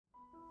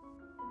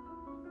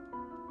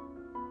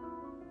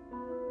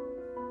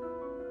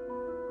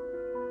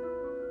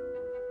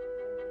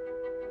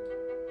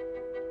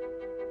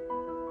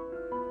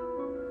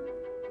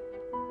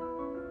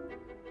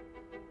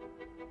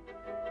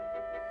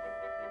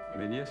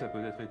Méliès a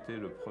peut-être été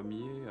le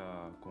premier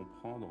à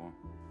comprendre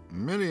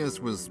Melies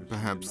was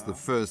perhaps the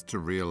first to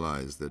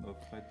realize that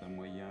offrait un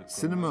moyen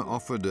cinema commode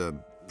offered a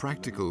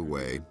practical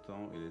way le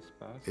temps et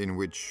l'espace in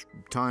which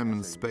time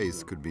and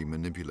space could be par le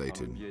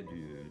manipulated biais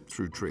du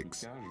through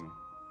tricks.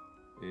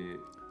 trucage. Et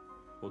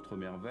autre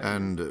merveille,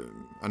 And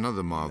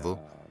another il marvel,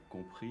 a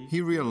compris he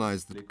que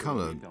realized les that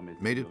color coloris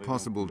permettaient made de it rêver en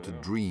possible to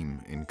couleur.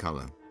 dream in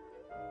color.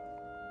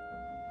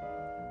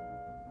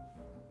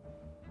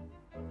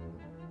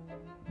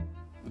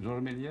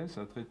 Georges Méliès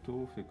a très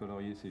tôt fait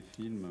colorier ses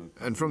films.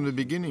 And from the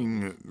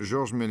beginning,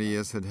 Georges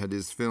Méliès had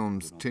his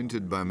films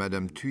tinted by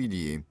Madame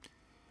Tuillier,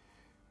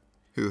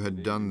 who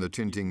had done the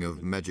tinting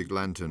of magic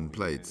lantern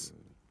plates.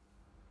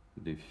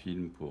 Des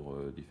films pour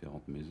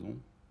différentes maisons.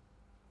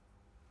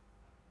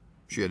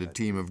 She had a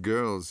team of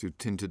girls who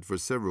tinted for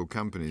several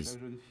companies,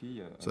 Chaque jeune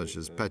fille such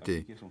as avait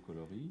Pathé. appliqué son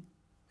coloris.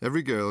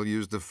 Every girl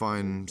used a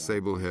fine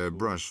sable hair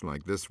brush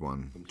like this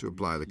one Comme to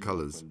apply the celui-ci, en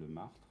colors. poil de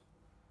martre.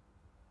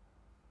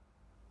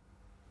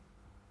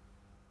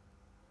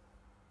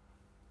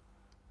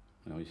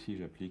 Alors ici,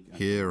 j'applique un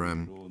Here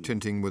jaune, I'm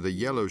tinting with a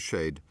yellow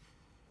shade,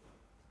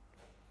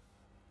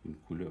 une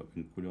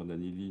couleur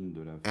d'aniline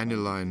de la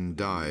aniline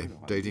dye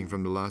dating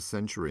from the last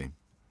century,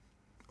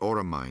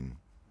 auramine.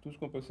 Tout ce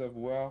qu'on peut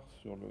savoir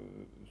sur le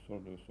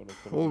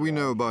All we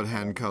know coloriage about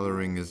hand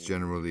coloring is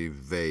generally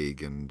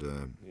vague, and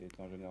est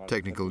en général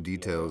technical très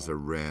details populaire, are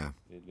rare.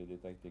 et les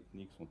détails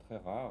techniques sont très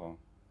rares.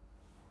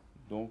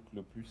 Donc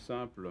le plus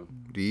simple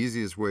The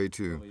easiest way pour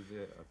to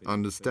arriver à pénétrer,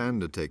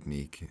 understand a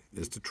technique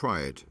is to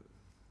try it.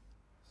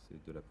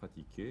 c'est de la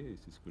pratiquer, et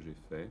c'est ce que j'ai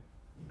fait.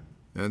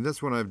 And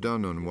that's what I've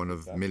done on one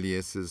of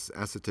Méliès's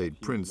acetate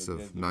prints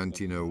of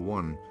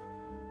 1901,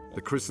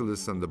 The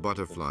Chrysalis and the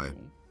Butterfly.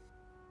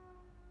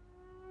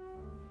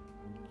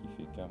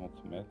 Qui fait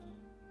 40 mètres,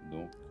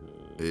 donc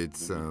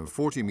It's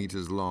 40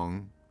 meters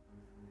long,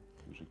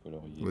 que j'ai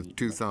colorié with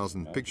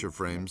 2,000 picture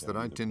frames that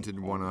I tinted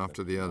one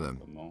after the other.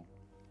 Comment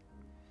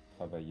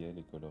travaillaient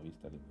les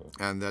coloristes à l'époque.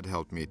 And that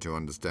helped me to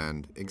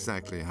understand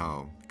exactly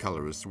how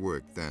colorists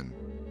worked then.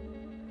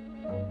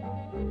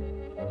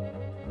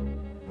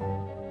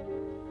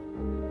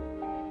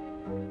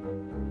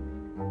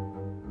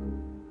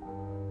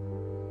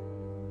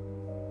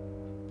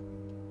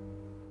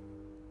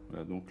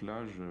 Voilà, donc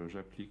là,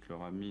 j'applique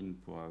l'oramine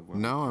pour avoir.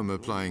 Now I'm quelque chose.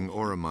 applying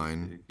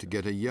auramine to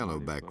get a yellow À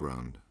l'époque,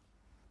 background.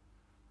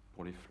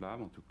 Pour les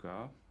flammes, en tout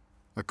cas.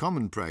 A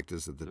common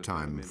practice at the de faire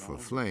un time for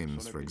mélange flames,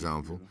 sur for la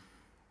example, pellicule.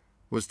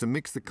 was to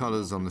mix the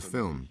colors on the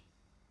film.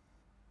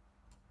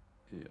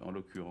 Et en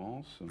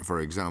l'occurrence, For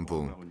example,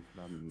 pour avoir une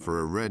flamme for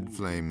a red rouge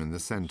flame in the au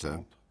center,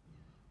 centre,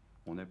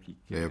 on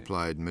appliquait they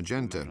applied le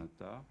magenta,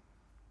 magenta,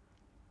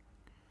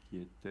 qui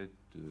était,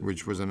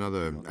 which was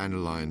another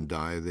aniline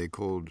dye they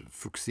called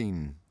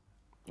fuchsine.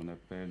 qu'on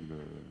appelle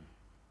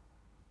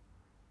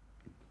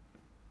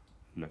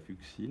la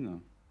fuchsine.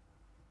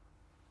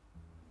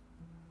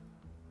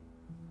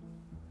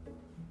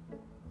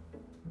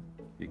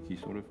 Et qui,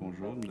 sur le fond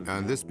jaune, devient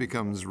And this rouge.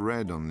 becomes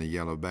red on the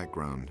yellow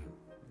background.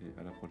 Et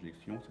à la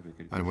projection, ça fait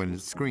quelque And when chose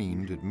it's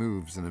screened, it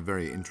moves in a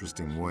very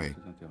interesting way.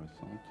 très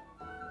intéressante.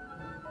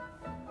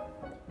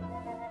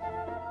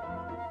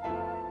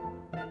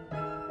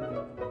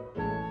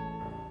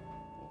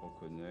 On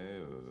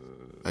reconnaît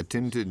A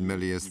tinted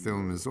Méliès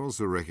film is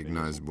also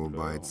recognizable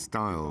by its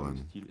style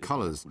and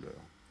colors,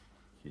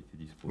 qui a été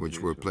disposé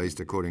which were sur placed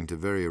according to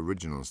very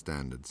original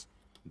standards.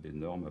 des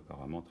normes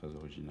apparemment très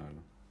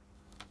originales.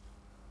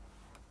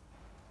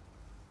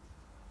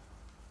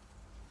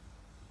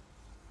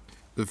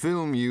 The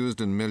film used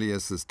in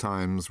Méliès's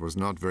times was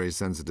not very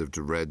sensitive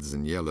to reds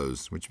and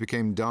yellows, which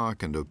became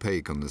dark and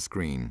opaque on the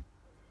screen.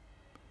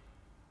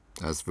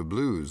 As for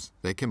blues,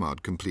 they came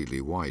out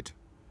completely white.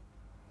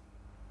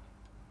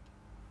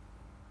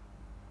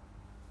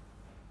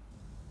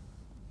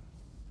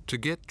 To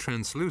get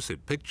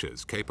translucid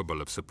pictures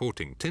capable of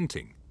supporting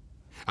tinting,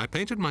 I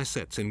painted my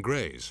sets in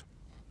greys,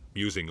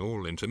 using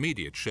all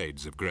intermediate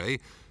shades of grey,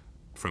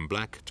 from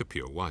black to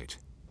pure white.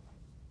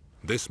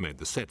 This made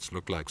the sets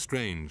look like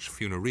strange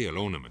funereal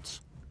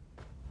ornaments.